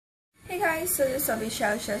guys, so this will be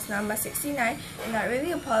Sherryliciouss number 69, and I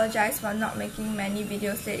really apologize for not making many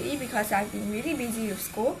videos lately because I've been really busy with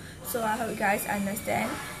school, so I hope you guys understand.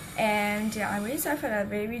 And yeah, I'm really sorry for the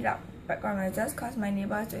very loud background noises because my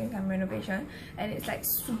neighbor is doing some renovation and it's like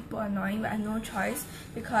super annoying, but I have no choice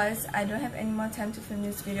because I don't have any more time to film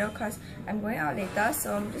this video because I'm going out later.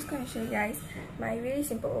 So I'm just going to show you guys my really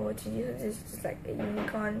simple OOTD. So this is just like a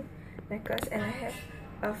unicorn necklace, and I have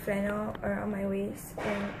a flannel around my waist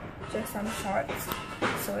and just some shorts.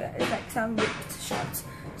 So yeah, it's like some ripped shorts.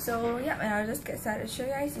 So yeah, and I'll just get started to show you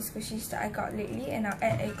guys the squishies that I got lately, and I'll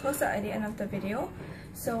add a close-up at the end of the video.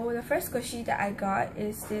 So the first squishy that I got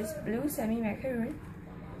is this blue semi-macaroon,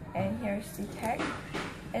 and here's the tag.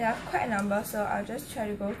 And I have quite a number, so I'll just try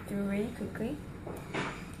to go through really quickly.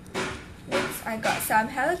 Next, I got some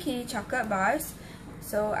Hello Kitty chocolate bars.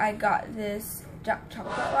 So I got this dark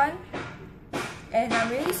chocolate one. And I'm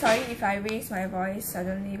really sorry if I raise my voice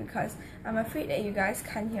suddenly because I'm afraid that you guys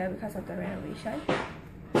can't hear because of the renovation.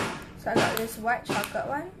 So I got this white chocolate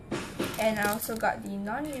one, and I also got the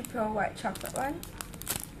non-repro white chocolate one.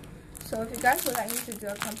 So if you guys would like me to do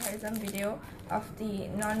a comparison video of the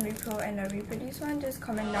non-repro and the reproduced one, just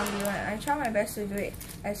comment down below and I try my best to do it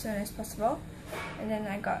as soon as possible. And then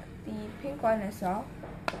I got the pink one as well.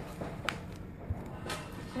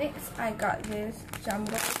 Next, I got this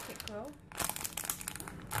jumbo cake roll,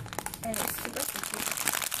 and it's super sticky.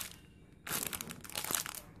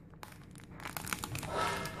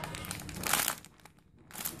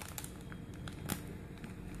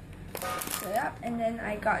 So yeah, and then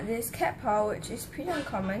I got this cat paw, which is pretty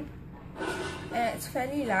uncommon, and it's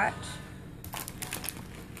fairly large.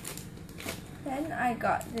 Then I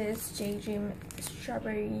got this J-Dream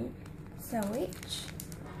strawberry sandwich,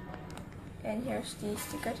 and here's the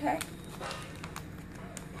sticker tag.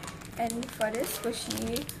 And for this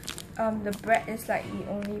squishy, the bread is like the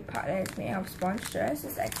only part that is made of sponge. The rest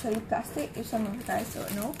is actually plastic, if some of you guys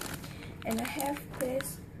don't know. And I have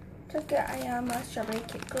this chocolate ayama strawberry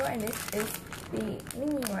cake roll, and this is the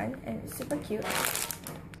mini one, and it's super cute,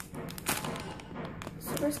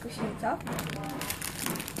 super squishy itself.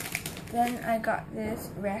 Then I got this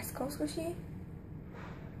rascal squishy,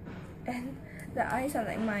 and the eyes are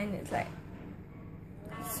like mine. It's like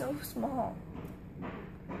so small.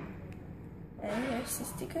 And here's the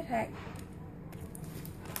sticker tag.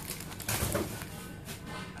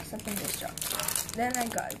 Something just dropped. Then I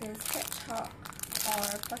got this hedgehog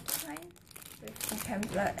or porcupine with the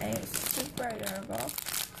pamphlet, and it's super adorable.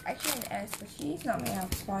 It's actually an air squishy, it's not made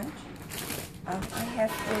of sponge. I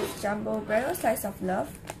have this jumbo bridal slice of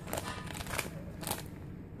love.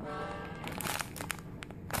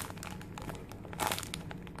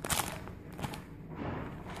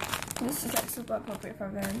 This is like super appropriate for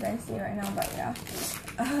Valentine's Day right now, but yeah,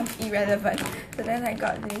 irrelevant. So then I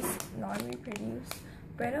got this non-reproduced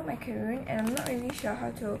bridal macaroon, and I'm not really sure how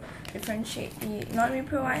to differentiate the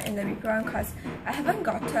non-repro one and the repro one because I haven't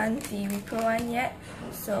gotten the repro one yet.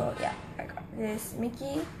 So yeah, I got this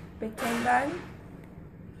Mickey Britain bun.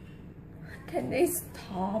 Can they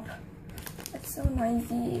stop? It's so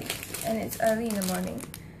noisy, and it's early in the morning.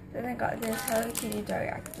 Then I got this Hello Kitty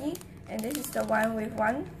teriyaki. And this is the one with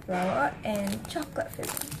one flower and chocolate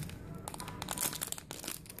filling.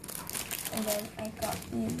 And then I got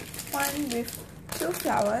the one with two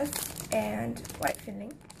flowers and white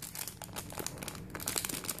filling.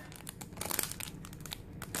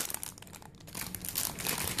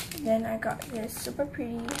 Then I got this super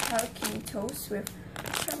pretty Hello Kitty toast with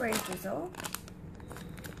strawberry drizzle.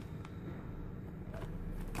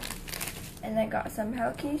 And I got some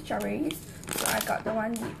Hello Kitty strawberries. So I got the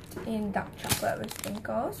one dipped in dark chocolate with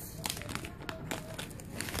sprinkles.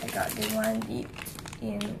 I got the one dipped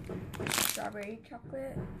in strawberry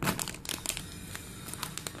chocolate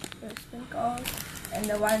with sprinkles, and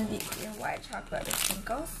the one dipped in white chocolate with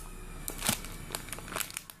sprinkles.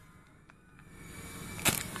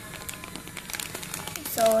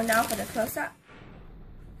 So now for the close-up.